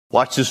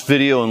Watch this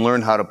video and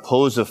learn how to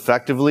pose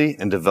effectively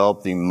and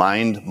develop the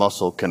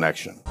mind-muscle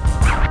connection.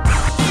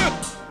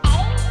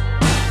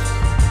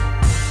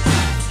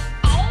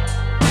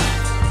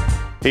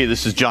 Hey,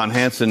 this is John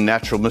Hansen,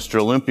 Natural Mr.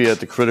 Olympia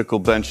at the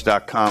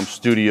criticalbench.com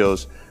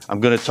studios. I'm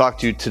going to talk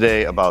to you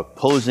today about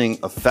posing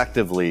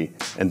effectively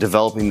and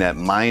developing that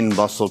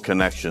mind-muscle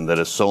connection that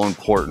is so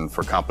important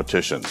for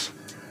competitions.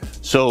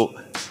 So,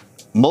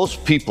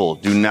 most people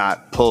do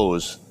not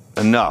pose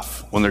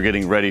enough when they're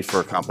getting ready for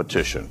a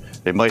competition.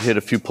 They might hit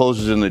a few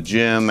poses in the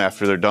gym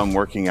after they're done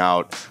working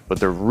out, but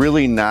they're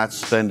really not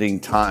spending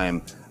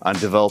time on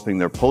developing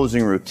their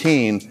posing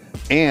routine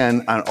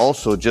and on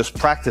also just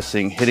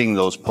practicing hitting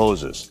those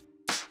poses.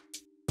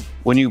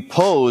 When you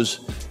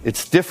pose,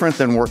 it's different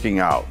than working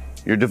out.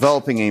 You're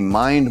developing a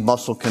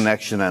mind-muscle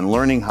connection and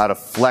learning how to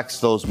flex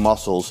those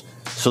muscles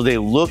so they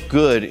look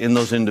good in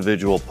those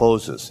individual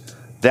poses.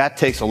 That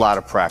takes a lot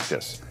of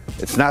practice.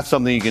 It's not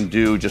something you can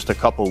do just a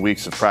couple of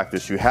weeks of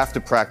practice. You have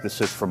to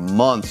practice it for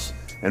months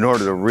in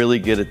order to really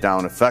get it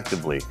down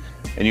effectively.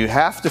 And you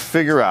have to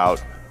figure out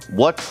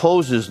what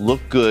poses look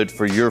good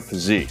for your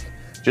physique.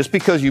 Just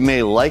because you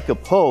may like a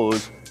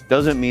pose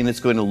doesn't mean it's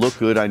going to look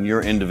good on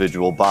your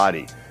individual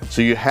body.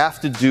 So you have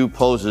to do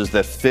poses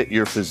that fit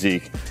your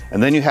physique,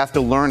 and then you have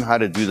to learn how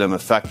to do them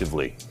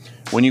effectively.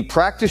 When you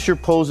practice your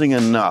posing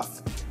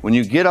enough, when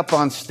you get up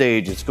on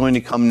stage, it's going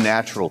to come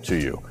natural to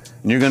you.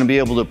 And you're going to be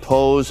able to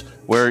pose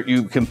where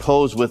you can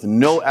pose with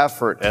no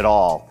effort at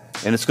all.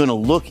 And it's going to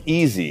look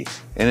easy,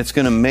 and it's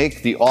going to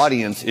make the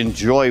audience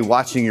enjoy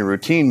watching your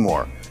routine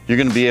more. You're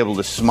going to be able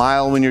to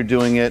smile when you're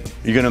doing it.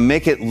 You're going to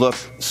make it look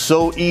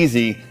so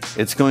easy,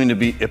 it's going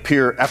to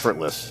appear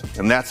effortless.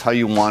 And that's how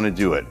you want to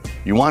do it.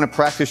 You want to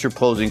practice your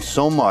posing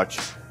so much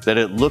that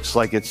it looks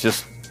like it's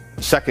just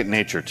second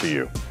nature to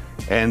you.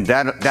 And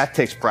that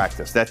takes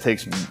practice. That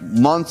takes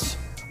months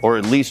or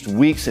at least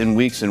weeks and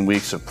weeks and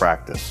weeks of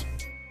practice.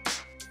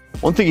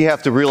 One thing you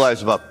have to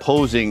realize about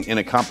posing in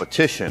a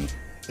competition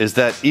is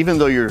that even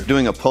though you're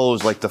doing a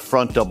pose like the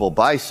front double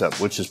bicep,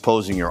 which is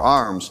posing your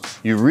arms,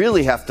 you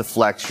really have to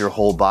flex your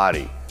whole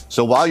body.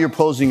 So while you're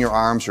posing your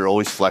arms, you're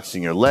always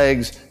flexing your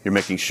legs, you're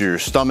making sure your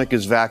stomach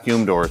is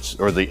vacuumed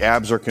or the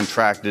abs are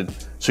contracted.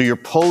 So you're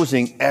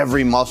posing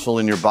every muscle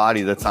in your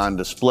body that's on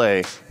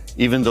display,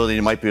 even though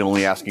they might be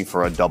only asking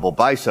for a double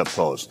bicep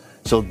pose.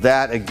 So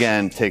that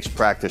again takes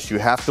practice. You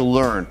have to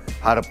learn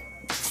how to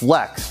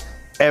flex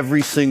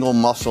every single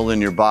muscle in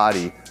your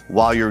body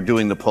while you're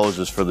doing the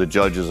poses for the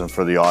judges and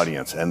for the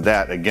audience. And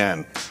that,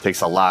 again,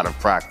 takes a lot of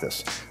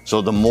practice.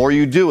 So the more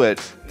you do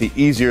it, the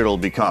easier it'll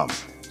become.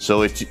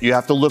 So you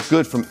have to look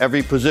good from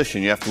every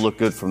position. You have to look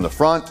good from the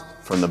front,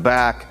 from the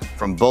back,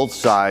 from both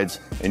sides,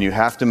 and you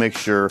have to make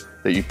sure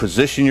that you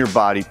position your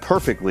body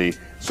perfectly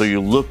so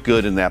you look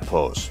good in that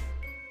pose.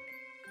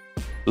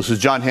 This is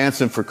John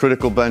Hansen for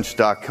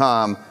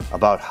criticalbench.com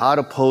about how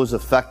to pose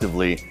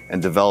effectively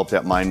and develop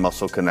that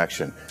mind-muscle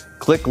connection.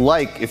 Click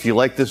like if you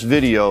like this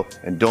video,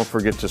 and don't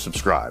forget to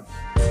subscribe.